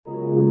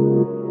Welcome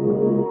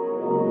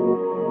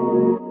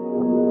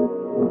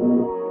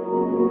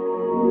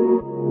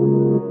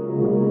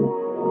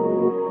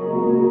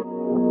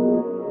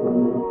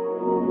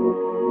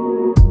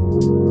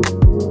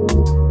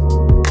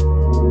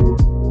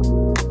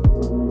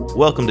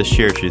to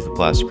Share Truth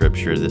Apply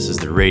Scripture. This is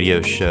the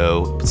radio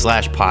show /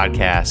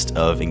 podcast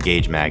of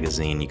Engage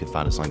Magazine. You can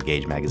find us on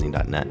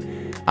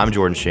engagemagazine.net. I'm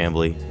Jordan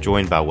Chambly,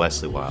 joined by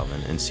Wesley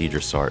Wildman and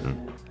Cedra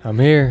Sarton. I'm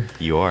here.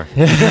 You are.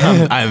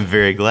 I'm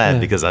very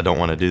glad because I don't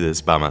want to do this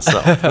by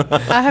myself.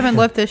 I haven't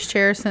left this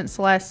chair since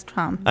last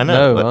time. I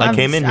know, No, but I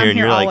came in here and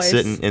you're like always.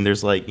 sitting, and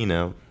there's like,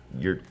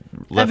 your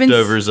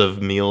leftovers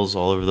of meals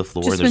all over the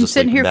floor. Just There's been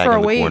sitting here for a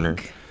in the corner.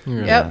 week.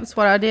 Yep, that's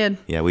what I did.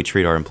 Yeah, we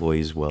treat our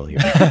employees well here.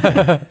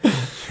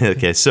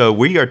 Okay, so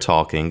we are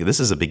talking, this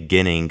is a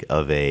beginning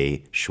of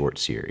a short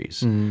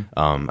series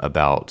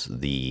about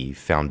the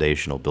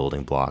foundational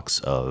building blocks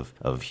of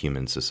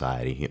human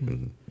society,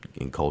 human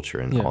culture,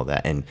 and all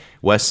that. And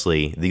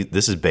Wesley,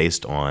 this is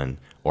based on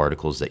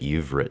articles that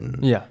you've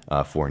written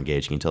for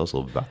Engage. Can you tell us a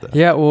little bit about that?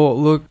 Yeah, well,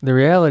 look, the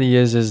reality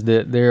is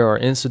that there are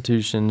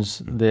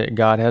institutions that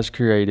God has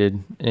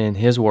created in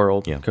His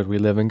world, because we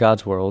live in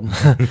God's world,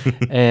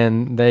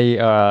 and they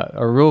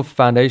are real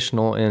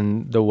foundational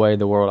in the way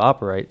the world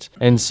operates.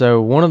 And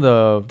so one of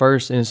the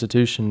first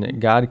institution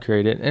that God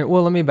created, and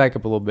well, let me back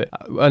up a little bit.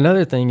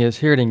 Another thing is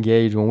here at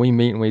Engage, when we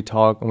meet and we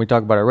talk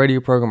about our radio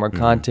program, our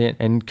content,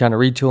 and kind of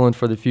retooling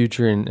for the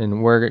future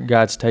and where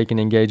God's taking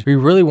Engage, we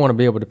really want to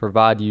be able to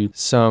provide you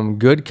some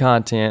good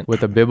content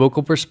with a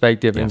biblical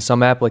perspective and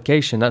some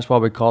application. That's why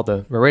we call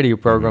the radio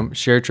program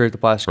Share Truth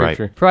Apply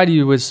Scripture. Right. Provide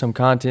you with some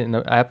content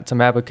and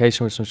some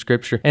application with some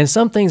scripture. And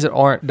some things that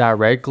aren't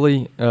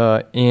directly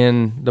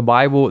in the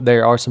Bible,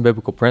 there are some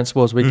biblical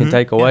principles we can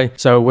take away.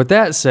 So with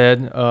that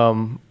said,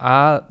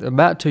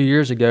 about 2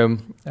 years ago,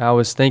 I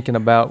was thinking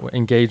about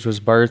Engage was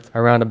birthed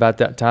around about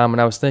that time, and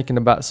I was thinking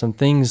about some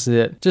things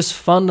that just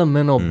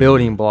fundamental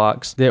building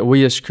blocks that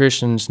we as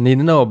Christians need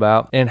to know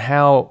about, and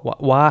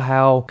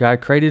how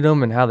God created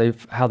them, and how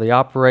they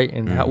operate,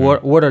 and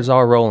what is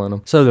our role in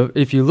them. So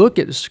if you look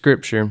at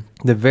Scripture,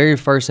 the very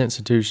first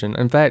institution,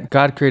 in fact,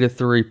 God created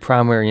 3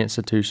 primary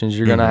institutions.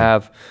 You're going to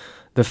have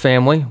the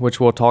family, which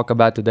we'll talk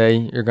about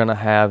today. You're going to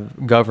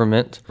have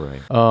government,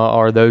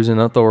 or those in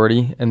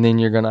authority, and then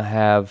you're going to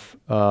have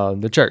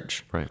the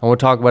church. Right. And we'll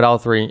talk about all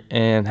 3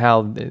 and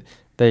how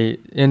they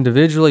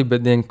individually,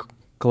 but then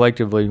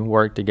collectively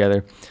work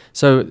together.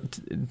 So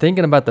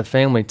thinking about the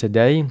family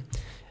today,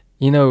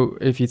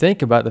 if you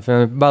think about the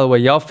family, by the way,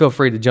 y'all feel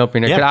free to jump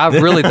in there. Yeah.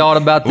 I've really thought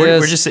about this.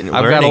 We're just sitting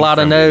I've got a lot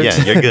of notes.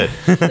 Yeah, you're good.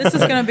 This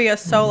is going to be a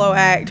solo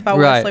act by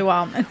Wesley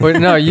Wildman. Well,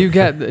 no, you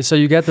got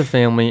the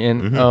family,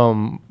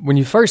 and when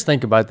you first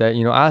think about that,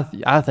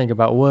 I think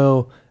about,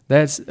 well,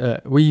 that's I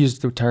use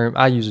the term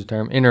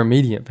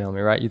intermediate family,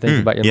 right? You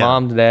think about your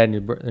mom, dad, and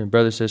your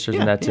brothers, sisters,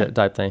 and that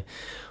type thing.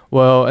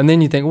 Well, and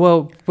then you think,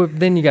 well, but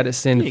then you got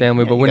extended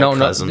family, but we don't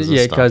know, cousins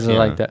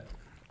like that.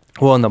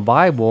 Well, in the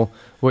Bible,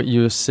 what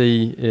you'll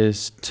see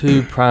is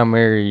 2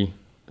 primary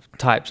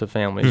types of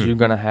families. You're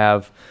going to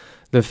have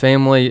the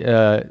family,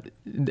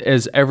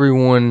 as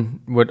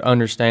everyone would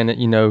understand it,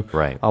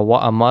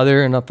 a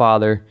mother and a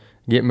father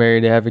get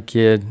married, they have a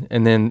kid,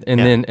 and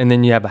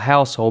then you have a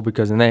household,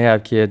 because then they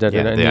have kids.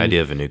 The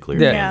idea of a nuclear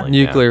family.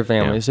 Nuclear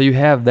family. So you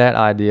have that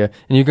idea,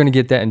 and you're going to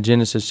get that in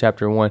Genesis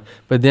chapter 1.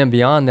 But then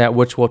beyond that,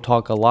 which we'll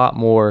talk a lot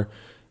more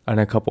in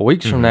a couple of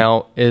weeks from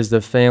now, is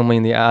the family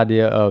and the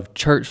idea of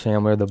church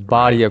family, or the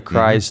body of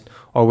Christ,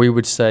 or we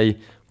would say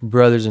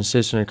brothers and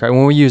sisters in Christ.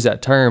 When we use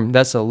that term,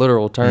 that's a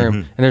literal term,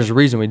 and there's a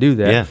reason we do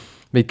that,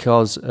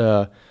 because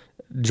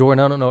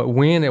Jordan, I don't know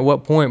when, at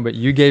what point, but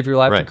you gave your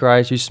life to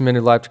Christ, you submitted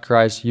your life to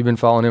Christ, you've been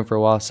following Him for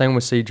a while, same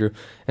with Cedra.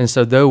 And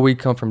so though we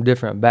come from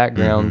different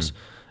backgrounds,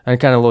 and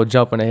kind of a little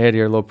jumping ahead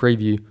here, a little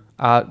preview,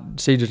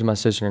 Cedra's my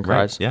sister in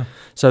Christ. Right. Yeah.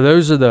 So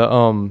those are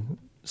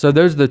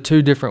the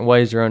 2 different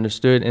ways they're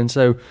understood. And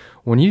so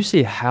when you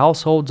see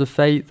households of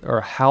faith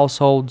or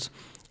households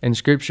in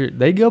Scripture,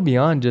 they go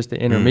beyond just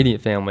the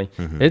intermediate family.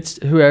 It's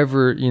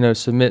whoever,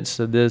 submits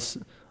to this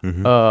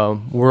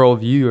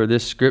worldview or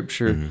this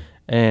Scripture,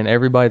 and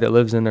everybody that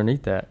lives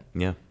underneath that.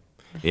 Yeah.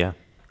 Yeah.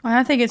 Well,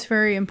 I think it's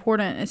very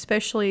important,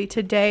 especially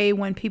today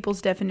when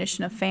people's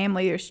definition of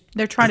family,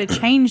 they're trying to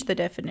change the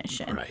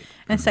definition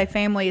and say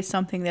family is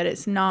something that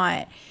it's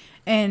not.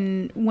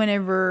 And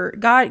whenever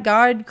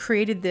God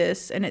created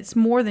this, and it's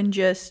more than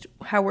just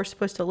how we're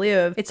supposed to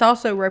live, it's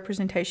also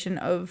representation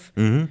of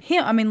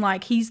Him. I mean,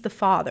 like, He's the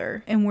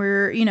Father, and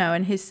we're,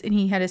 and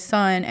He had His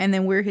Son, and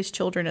then we're His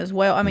children as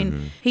well. I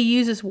mean, He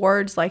uses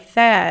words like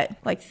that,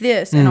 like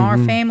this, and our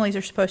families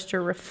are supposed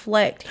to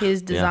reflect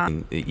His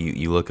design. Yeah.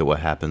 You look at what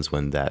happens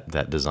when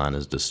that design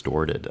is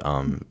distorted.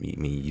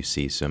 You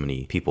see so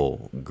many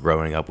people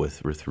growing up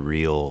with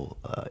real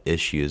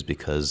issues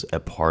because a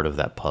part of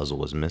that puzzle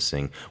was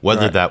missing.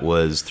 Whether that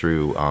was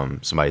through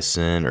somebody's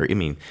sin, or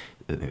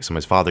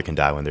somebody's father can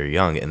die when they're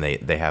young, and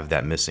they have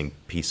that missing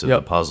piece of the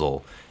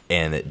puzzle,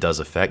 and it does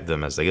affect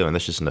them as they go, and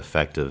that's just an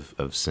effect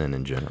of sin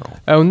in general.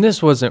 Oh, and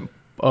this wasn't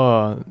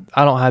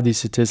I don't have these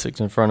statistics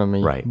in front of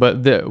me, Right.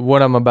 but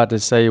what I'm about to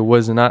say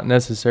was not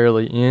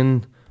necessarily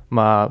in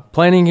my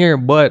planning here,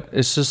 but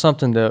it's just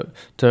something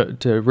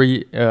to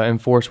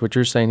reinforce what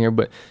you're saying here.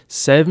 But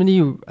I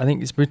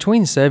think it's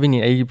between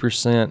 70 and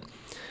 80%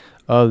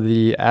 of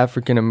the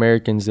African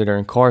Americans that are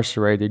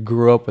incarcerated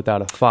grew up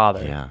without a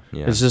father. Yeah,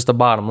 yeah. It's just the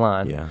bottom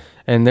line. Yeah.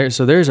 And there's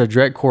a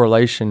direct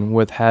correlation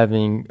with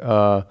having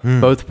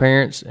both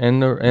parents in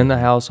the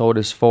household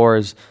as far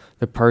as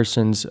the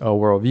person's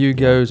worldview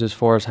goes, as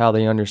far as how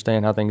they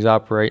understand how things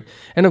operate.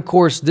 And of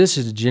course, this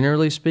is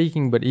generally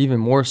speaking, but even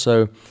more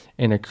so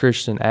in a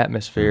Christian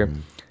atmosphere,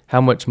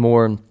 how much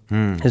more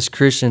as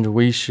Christians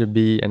we should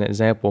be an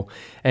example.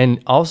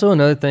 And also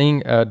another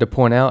thing to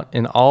point out,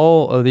 in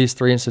all of these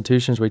three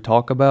institutions we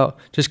talk about,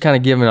 just kind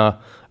of giving a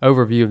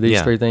overview of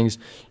these three things,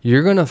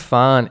 you're going to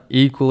find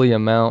equally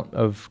amount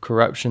of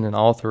corruption in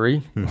all three,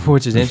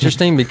 which is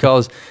interesting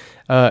because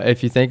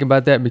if you think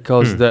about that,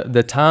 because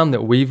the time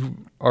that we've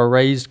are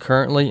raised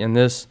currently in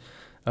this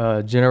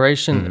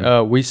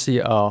generation, we see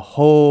a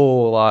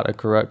whole lot of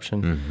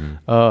corruption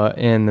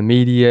in the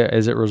media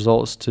as it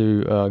results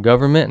to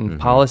government and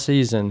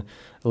policies and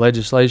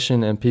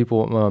legislation and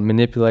people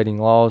manipulating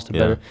laws to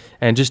better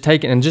and just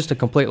a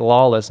complete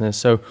lawlessness.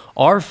 So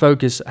our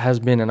focus has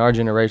been in our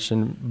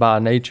generation by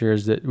nature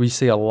is that we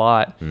see a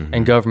lot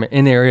in government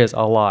in areas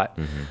a lot.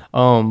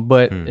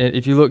 But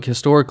if you look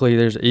historically,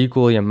 there's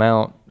equally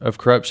amount of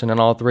corruption in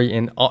all three,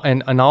 and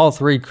all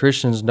three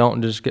Christians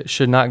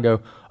should not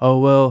go, oh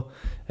well,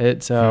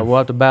 it's we'll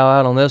have to bow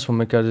out on this one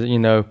because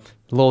a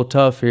little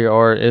tough here,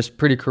 or it's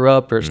pretty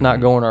corrupt, or it's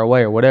not going our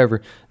way, or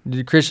whatever.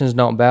 The Christians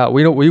don't bow.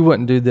 We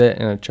wouldn't do that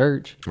in a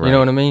church. Right. You know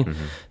what I mean?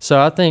 So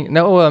I think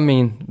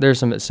there's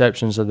some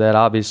exceptions to that.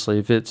 Obviously,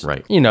 if it's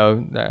right.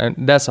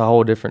 That's a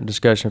whole different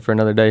discussion for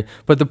another day.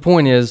 But the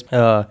point is,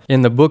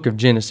 in the book of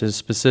Genesis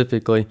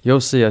specifically,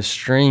 you'll see a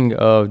string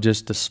of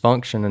just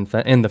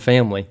dysfunction in the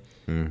family.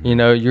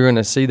 You're going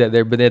to see that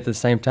there, but at the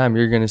same time,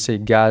 you're going to see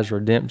God's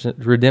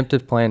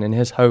redemptive plan and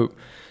His hope.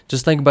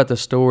 Just think about the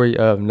story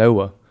of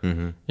Noah,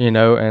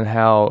 and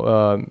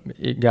how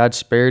God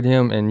spared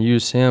him and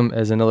used him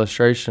as an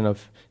illustration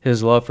of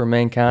His love for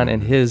mankind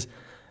and His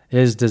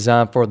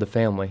design for the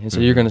family. And so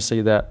you're going to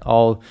see that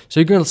all. So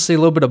you're going to see a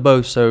little bit of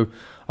both. So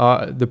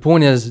the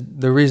point is,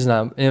 the reason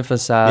I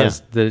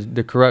emphasize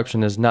the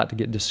corruption is not to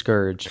get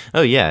discouraged.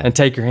 Oh, yeah. And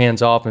take your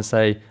hands off and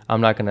say,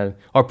 I'm not going to,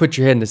 or put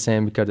your head in the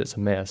sand because it's a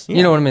mess.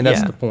 You know what I mean?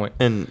 That's the point.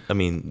 And,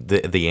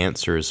 the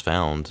answer is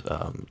found.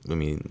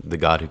 The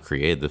God who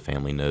created the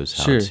family knows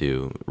how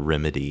to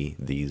remedy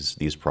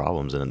these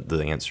problems, and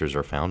the answers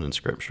are found in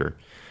Scripture.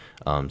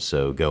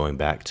 So going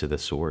back to the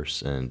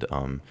source, and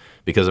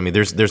because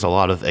there's a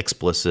lot of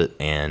explicit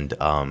and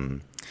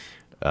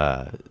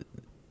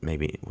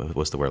maybe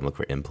what's the word I'm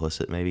looking for?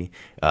 Implicit, maybe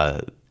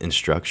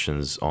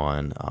instructions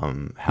on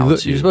how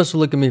to. You're supposed to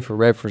look at me for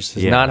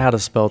references, not how to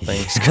spell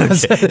things.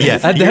 Okay.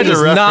 Yeah, you're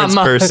the reference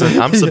person.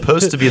 I'm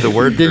supposed to be the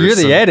word person. You're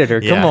the editor.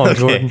 Come on,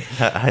 Jordan.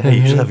 I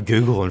usually have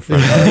Google in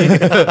front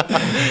of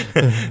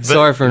me.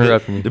 Sorry for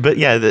interrupting you. But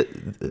yeah,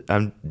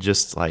 I'm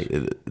just like,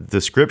 the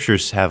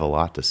Scriptures have a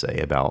lot to say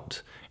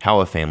about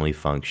how a family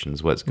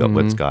functions. What's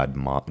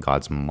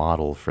God's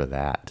model for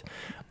that?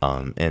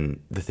 And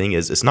the thing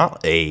is, it's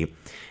not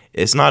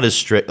as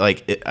strict.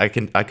 Like I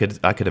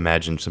could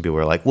imagine some people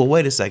are like, well,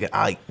 wait a second.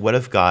 What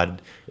if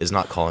God is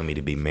not calling me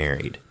to be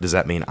married? Does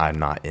that mean I'm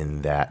not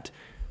in that,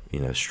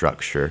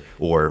 structure?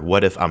 Or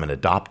what if I'm an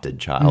adopted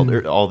child?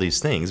 Or all these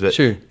things. But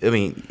sure.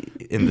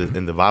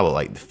 In the Bible,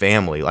 like the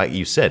family, like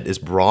you said, is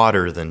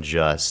broader than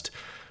just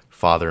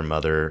father,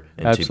 mother,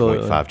 and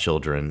 2.5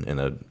 children and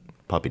a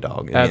puppy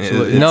dog.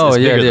 Absolutely. It's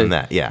bigger than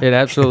that. Yeah, it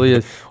absolutely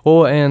is.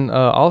 Well, and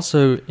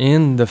also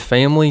in the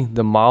family,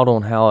 the model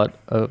and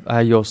how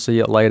you'll see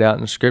it laid out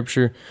in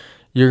Scripture,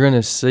 you're going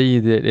to see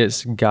that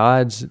it's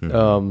God's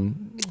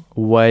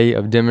way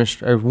of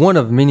demonstrate. One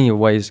of many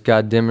ways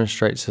God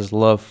demonstrates His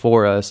love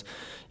for us.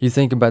 You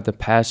think about the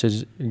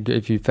passage.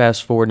 If you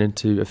fast forward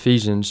into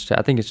Ephesians,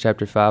 I think it's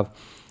chapter 5,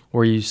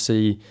 where you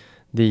see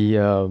the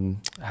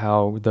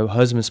how the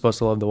husband's supposed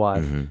to love the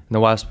wife and the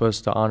wife's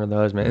supposed to honor the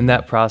husband. In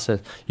that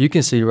process, you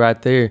can see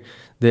right there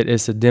that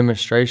it's a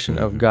demonstration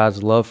of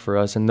God's love for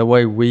us, and the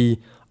way we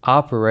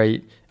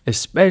operate,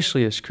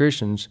 especially as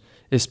Christians,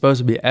 is supposed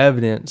to be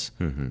evidence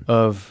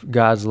of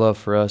God's love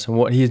for us and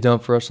what He's done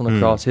for us on the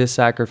cross, His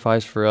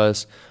sacrifice for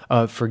us,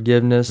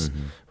 forgiveness,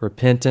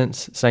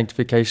 repentance,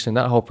 sanctification,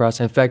 that whole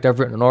process. In fact, I've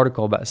written an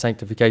article about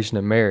sanctification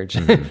in marriage.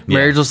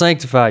 Marriage will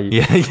sanctify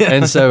you.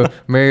 And so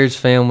marriage,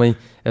 family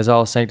is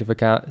all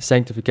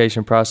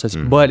sanctification process,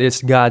 but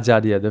it's God's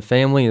idea. The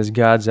family is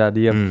God's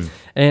idea.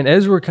 And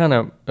as we're kind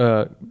of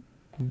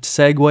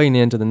segueing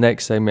into the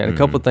next segment, a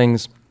couple of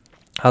things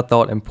I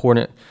thought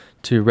important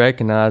to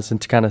recognize and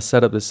to kind of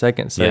set up the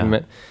second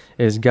segment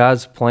is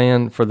God's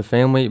plan for the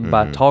family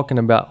by talking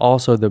about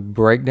also the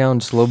breakdown,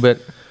 just a little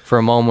bit for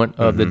a moment,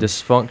 of the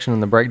dysfunction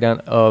and the breakdown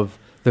of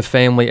the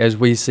family as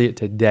we see it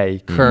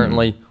today,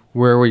 currently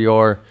where we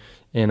are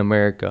in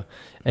America.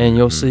 And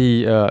you'll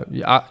see, you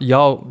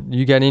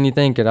got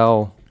anything at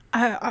all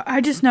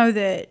I just know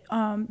that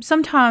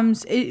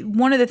sometimes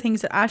one of the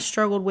things that I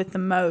struggled with the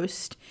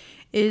most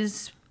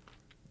is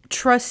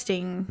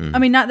trusting. I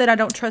mean, not that I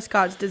don't trust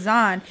God's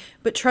design,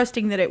 but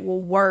trusting that it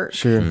will work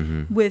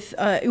with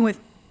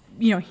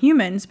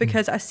humans,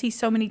 because I see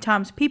so many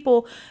times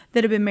people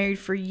that have been married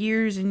for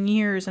years and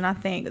years, and I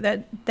think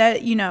that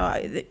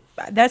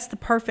that's the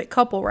perfect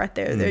couple right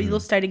there. They'll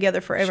stay together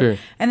forever. Sure.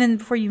 And then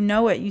before you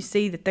know it, you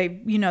see that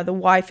the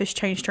wife has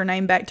changed her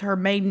name back to her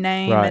maiden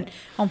name Right. and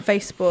on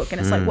Facebook, and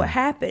it's like, what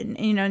happened?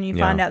 And you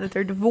find out that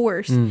they're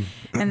divorced.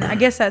 And I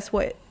guess that's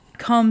what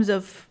comes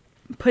of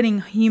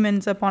putting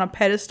humans up on a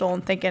pedestal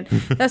and thinking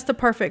that's the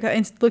perfect,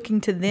 and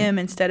looking to them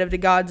instead of to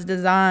God's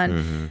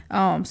design.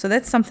 So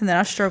that's something that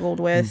I struggled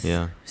with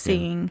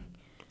seeing.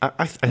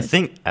 I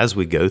think as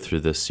we go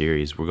through this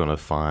series, we're going to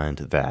find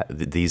that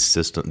these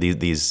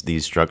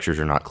structures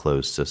are not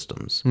closed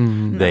systems.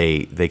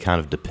 They kind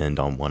of depend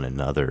on one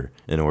another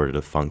in order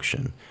to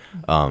function.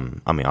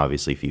 I mean,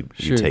 obviously, if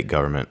you take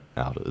government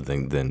out of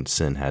it, then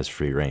sin has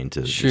free reign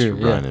to just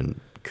run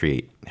and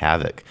create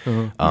havoc.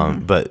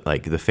 But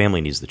like the family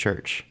needs the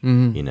church,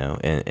 and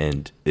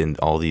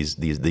all these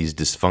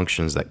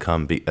dysfunctions that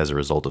come as a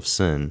result of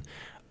sin.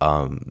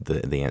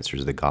 The answer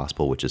is the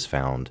gospel, which is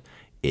found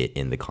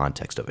in the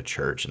context of a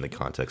church, in the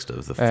context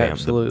of the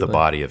family, the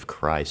body of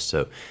Christ.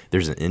 So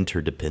there's an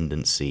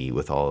interdependency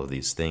with all of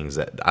these things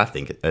that I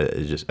think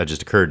it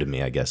just occurred to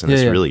me, I guess, and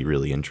it's really,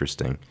 really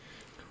interesting.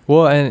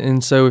 Well,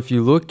 and so if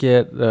you look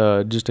at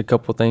just a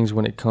couple of things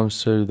when it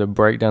comes to the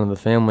breakdown of the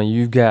family,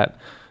 you've got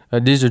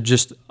these are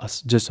just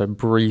a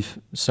brief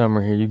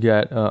summary here. You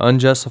got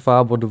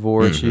unjustifiable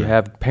divorce. You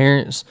have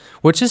parents,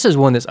 which this is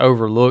one that's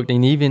overlooked,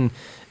 and even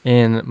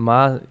in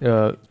my,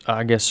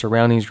 I guess,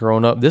 surroundings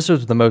growing up, this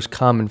was the most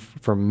common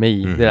for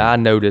me that I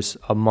noticed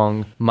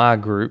among my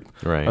group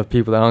of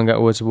people that hung out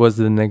was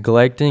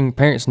the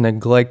parents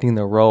neglecting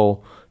the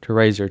role to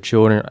raise their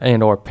children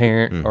and or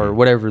parent or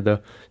whatever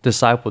the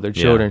disciple their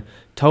children,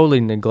 totally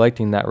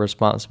neglecting that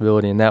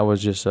responsibility, and that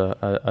was just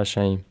a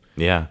shame.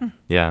 Yeah,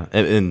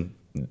 and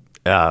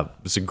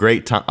it's a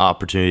great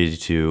opportunity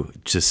to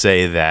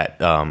say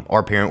that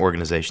our parent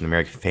organization, the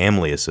American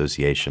Family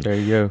Association, there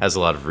you go, has a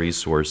lot of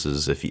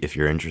resources. If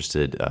you're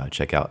interested,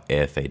 check out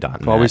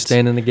AFA.net. While we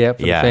stand in the gap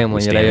for the family,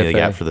 we stand in the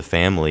gap for the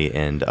family,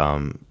 and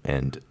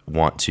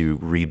want to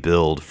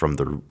rebuild from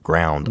the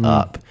ground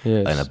up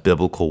in a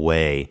biblical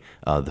way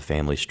the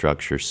family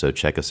structure. So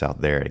check us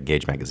out there at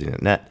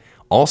EngageMagazine.net.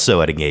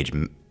 Also at Engage.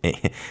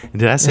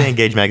 Did I say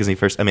Engage Magazine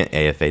first? I meant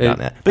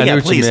AFA.net.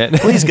 But please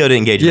go to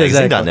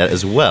EngageMagazine.net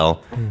as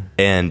well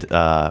and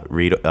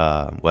read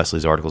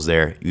Wesley's articles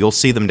there. You'll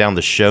see them down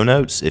the show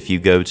notes if you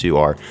go to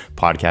our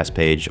podcast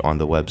page on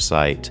the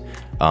website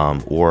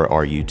or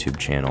our YouTube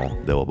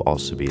channel. They will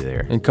also be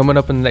there. And coming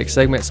up in the next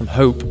segment, some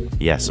hope.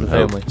 Yeah, some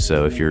hope.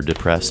 So if you're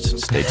depressed,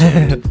 stay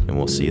tuned, and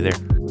we'll see you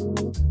there.